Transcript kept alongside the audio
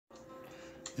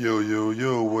Yo, yo,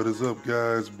 yo, what is up,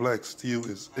 guys? Black Steel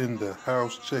is in the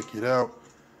house. Check it out.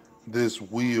 This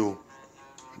will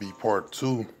be part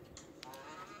 2.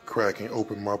 Cracking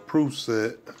open my proof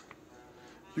set.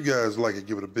 If you guys like it,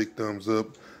 give it a big thumbs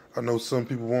up. I know some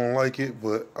people won't like it,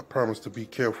 but I promise to be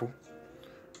careful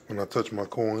when I touch my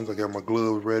coins. I got my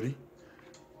glove ready.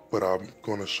 But I'm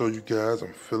going to show you guys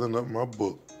I'm filling up my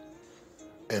book.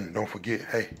 And don't forget,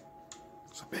 hey,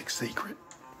 it's a big secret.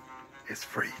 It's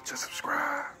free to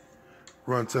subscribe.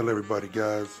 Run, tell everybody,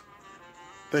 guys.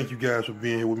 Thank you guys for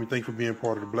being here with me. Thank you for being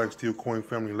part of the Black Steel Coin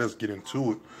family. Let's get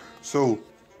into it. So,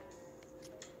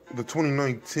 the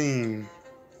 2019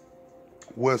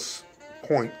 West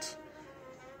Point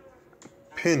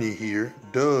penny here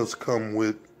does come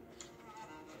with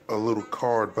a little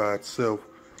card by itself.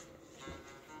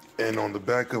 And on the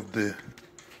back of the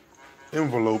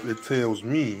envelope, it tells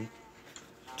me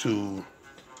to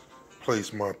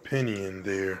place my penny in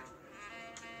there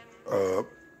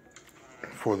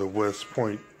for the West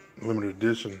Point limited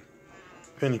edition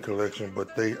penny collection. But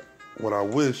what I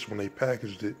wish when they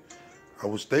packaged it, I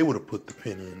wish they would have put the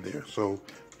penny in there. So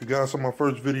if you guys saw my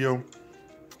first video,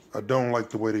 I don't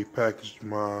like the way they packaged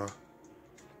my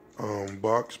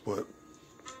box, but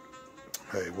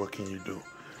hey, what can you do?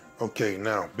 Okay,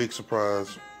 now, big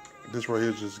surprise. This right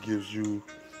here just gives you,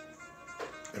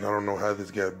 and I don't know how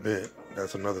this got bent.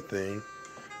 That's another thing.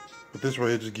 But this right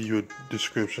here just gives you a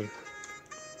description.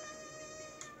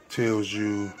 Tells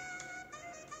you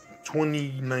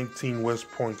 2019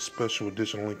 West Point Special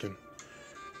Edition Lincoln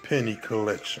Penny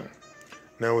Collection.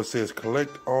 Now it says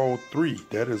collect all 3.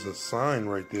 That is a sign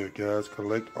right there, guys.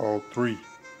 Collect all 3.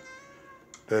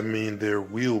 That means there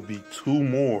will be 2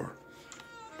 more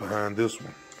behind this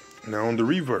one. Now on the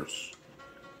reverse,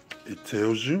 it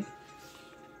tells you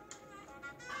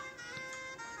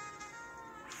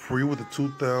free with the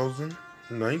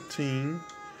 2019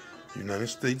 United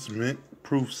States Mint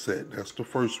proof set. That's the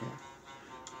first one.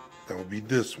 That would be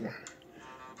this one.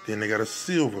 Then they got a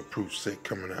silver proof set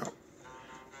coming out.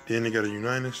 Then they got a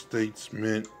United States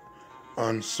Mint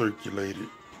uncirculated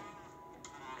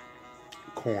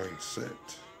coin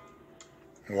set.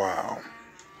 Wow.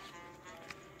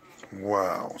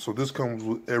 Wow. So this comes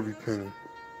with every penny.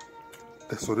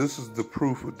 So this is the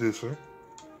proof edition.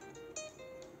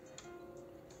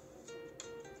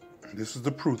 This is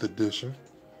the proof edition.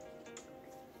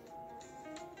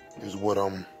 Is what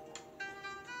I'm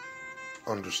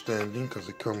understanding, because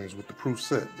it comes with the proof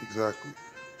set. Exactly.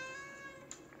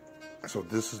 So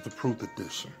this is the proof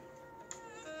edition.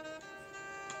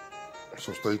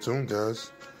 So stay tuned,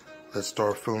 guys. Let's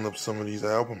start filling up some of these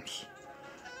albums.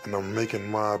 And I'm making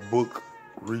my book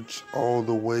reach all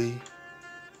the way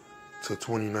to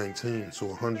 2019. So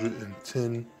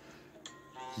 110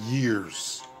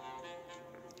 years.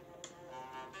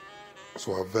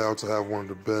 So I vow to have one of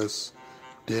the best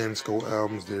Dansko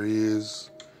albums there is,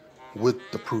 with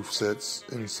the proof sets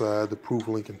inside, the proof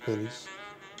Lincoln pennies.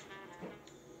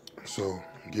 So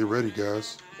get ready,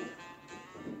 guys.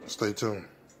 Stay tuned.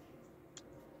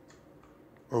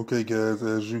 Okay, guys,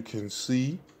 as you can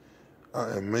see,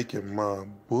 I am making my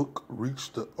book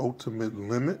reach the ultimate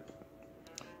limit.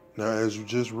 Now, as you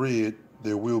just read,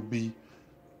 there will be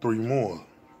 3 more.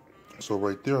 So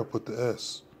right there, I put the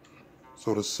S.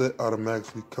 So the set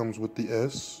automatically comes with the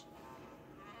S.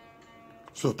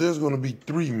 So if there's going to be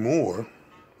 3 more,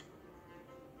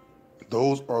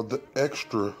 those are the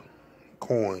extra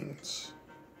coins.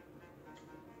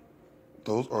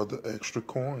 Those are the extra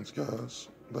coins, guys.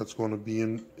 That's going to be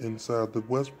inside the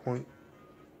West Point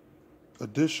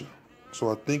edition.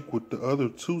 So I think with the other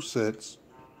 2 sets,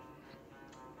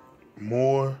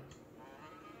 more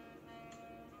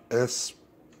S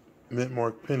mint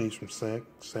mark pennies from San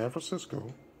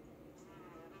Francisco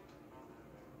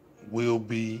will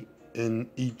be in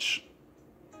each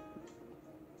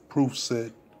proof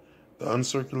set, the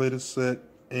uncirculated set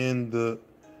and the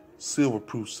silver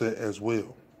proof set as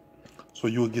well. So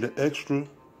you will get an extra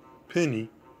penny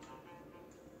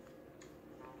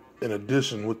in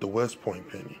addition with the West Point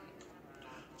penny.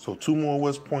 So 2 more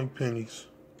West Point pennies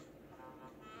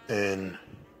and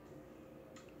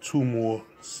 2 more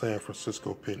San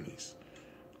Francisco pennies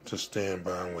to stand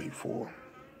by and wait for.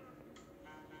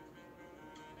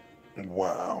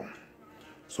 Wow.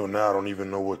 So now I don't even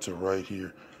know what to write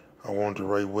here. I wanted to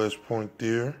write West Point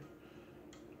there,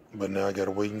 but now I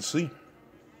gotta wait and see.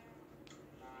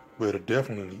 But it'll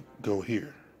definitely go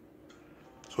here.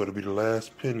 So it'll be the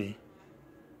last penny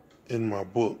in my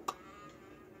book.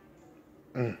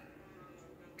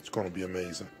 It's gonna be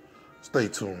amazing. Stay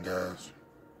tuned, guys.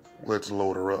 Let's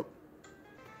load her up.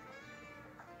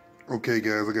 Okay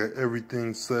guys, I got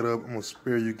everything set up. I'm gonna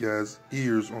spare you guys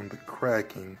ears on the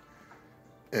cracking,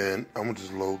 and I'm gonna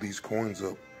just load these coins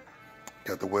up.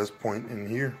 Got the West Point in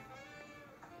here.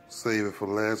 Save it for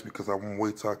last because I won't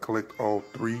wait till I collect all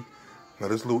three. Now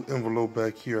this little envelope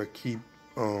back here, I keep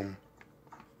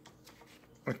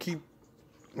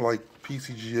like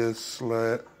PCGS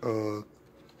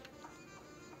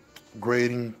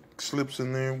grading slips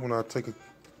in there when I take a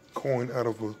coin out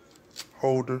of a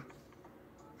holder,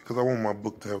 because I want my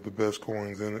book to have the best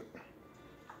coins in it.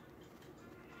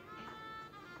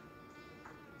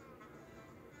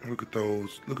 Look at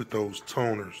those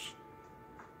toners.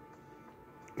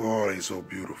 Oh, they so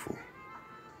beautiful.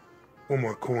 Want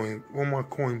my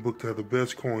coin book to have the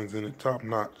best coins in it, top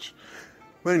notch.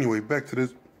 But anyway, back to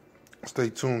this. Stay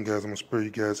tuned, guys. I'm gonna spare you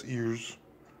guys ears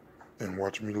and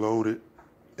watch me load it.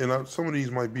 And some of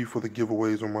these might be for the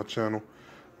giveaways on my channel,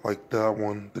 like that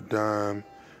one, the dime,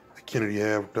 the Kennedy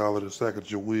 $50, the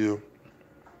Sacagawea,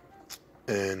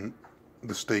 and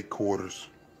the state quarters.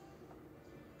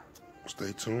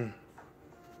 Stay tuned.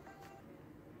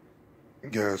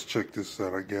 Guys, check this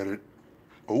out. I got it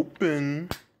open.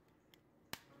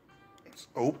 It's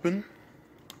open.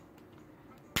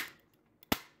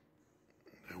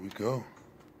 There we go.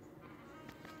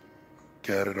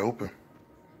 Got it open.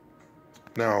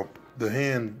 Now, the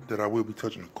hand that I will be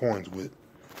touching the coins with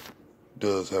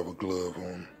does have a glove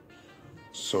on.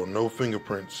 So no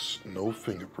fingerprints, no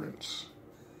fingerprints.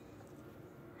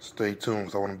 Stay tuned,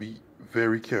 because I want to be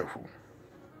very careful.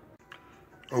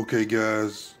 Okay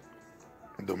guys,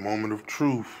 the moment of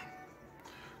truth.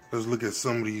 Let's look at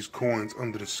some of these coins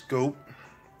under the scope.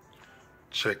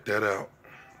 Check that out.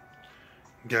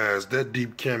 Guys, that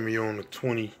deep cameo on the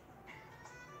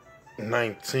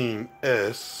 2019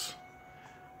 S,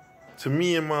 to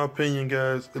me, in my opinion,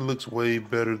 guys, it looks way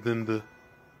better than the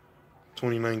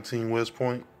 2019 West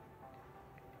Point.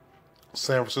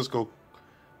 San Francisco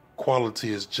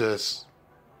quality is just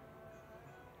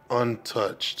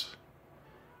untouched.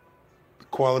 The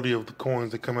quality of the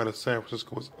coins that come out of San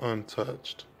Francisco is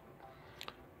untouched.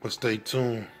 But stay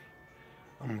tuned.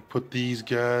 I'm going to put these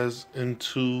guys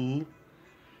into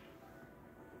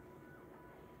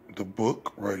the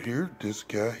book right here. This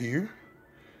guy here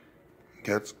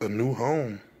gets a new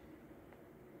home.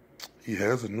 He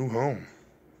has a new home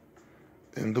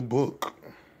in the book.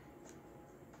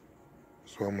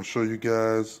 So I'm going to show you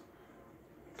guys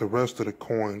the rest of the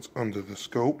coins under the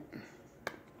scope.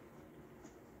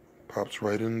 Pops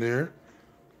right in there.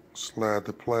 Slide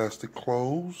the plastic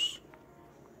closed.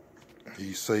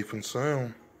 He's safe and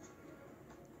sound.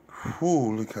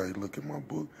 Whew, look how you look at my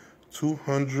book.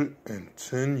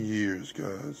 210 years,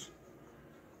 guys.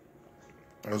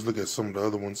 Let's look at some of the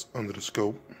other ones under the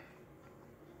scope.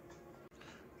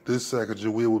 This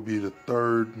Sacagawea will be the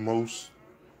third most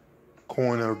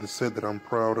coin out of the set that I'm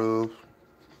proud of,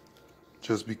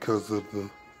 just because of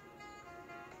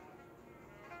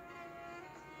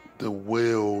the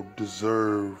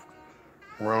well-deserved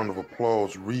round of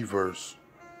applause reverse.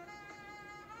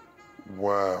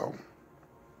 Wow.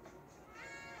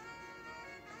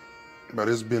 But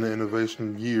it's been an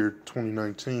innovation year,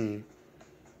 2019.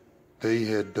 They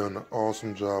had done an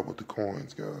awesome job with the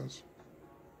coins, guys.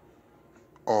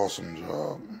 Awesome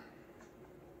job.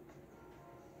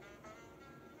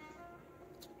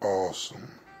 Awesome.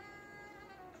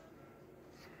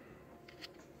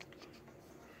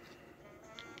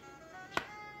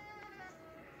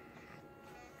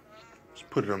 Let's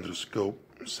put it under the scope.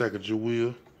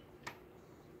 Sacagawea.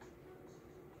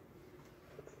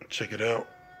 Check it out.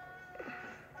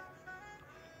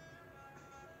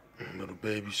 Little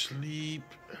baby sleep.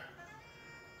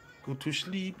 Go to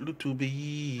sleep, little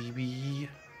baby.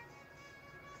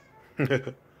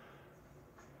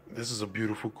 This is a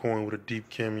beautiful coin with a deep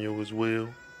cameo as well.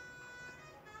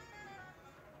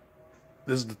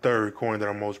 This is the third coin that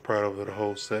I'm most proud of the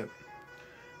whole set.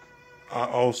 I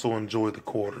also enjoy the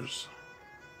quarters.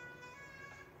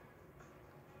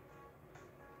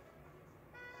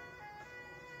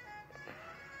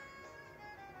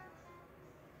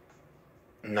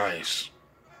 Nice.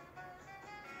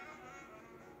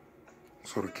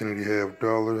 So the Kennedy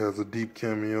 $50 has a deep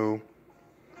cameo.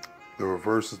 The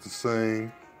reverse is the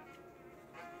same.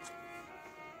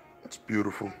 It's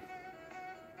beautiful.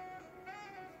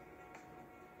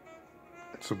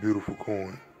 It's a beautiful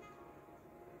coin.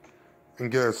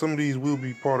 And guys, some of these will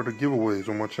be part of the giveaways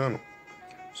on my channel.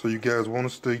 So you guys want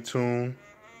to stay tuned.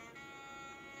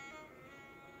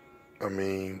 I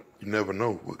mean, you never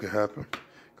know what could happen.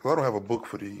 Because I don't have a book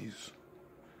for these.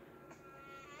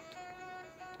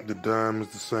 The dime is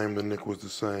the same, the nickel is the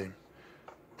same.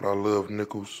 But I love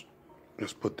nickels.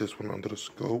 Let's put this one under the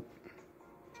scope.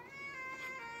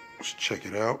 Let's check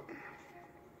it out.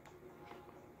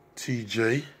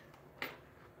 TJ.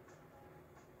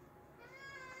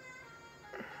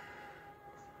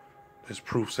 This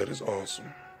proof set is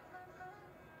awesome.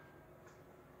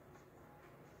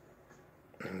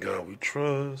 In God we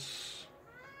trust.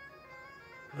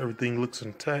 Everything looks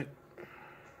intact.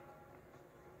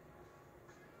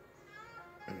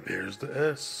 And there's the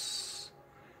S.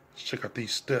 Let's check out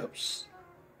these steps.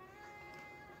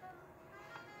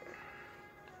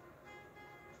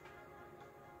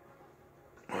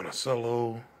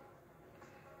 Monticello.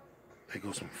 There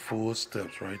go some full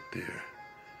steps right there.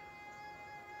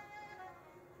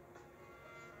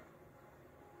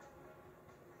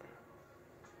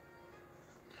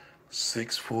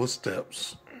 Six full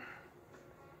steps.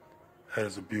 That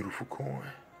is a beautiful coin.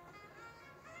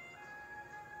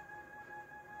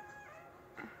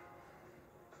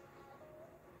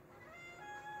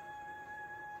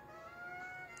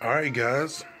 All right,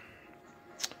 guys.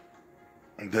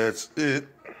 That's it.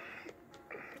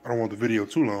 I don't want the video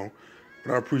too long,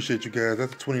 but I appreciate you guys.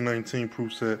 That's the 2019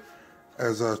 proof set.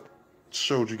 As I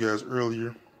showed you guys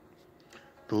earlier,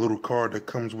 the little card that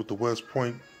comes with the West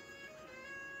Point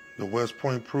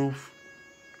proof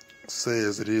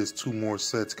says it is 2 more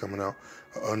sets coming out,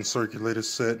 an uncirculated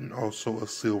set and also a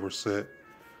silver set.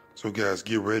 So guys,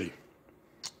 get ready.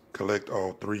 Collect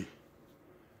all 3.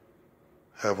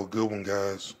 Have a good one,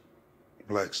 guys.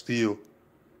 Black Steel.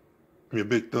 Give me a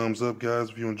big thumbs up,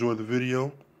 guys, if you enjoyed the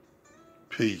video.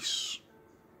 Peace.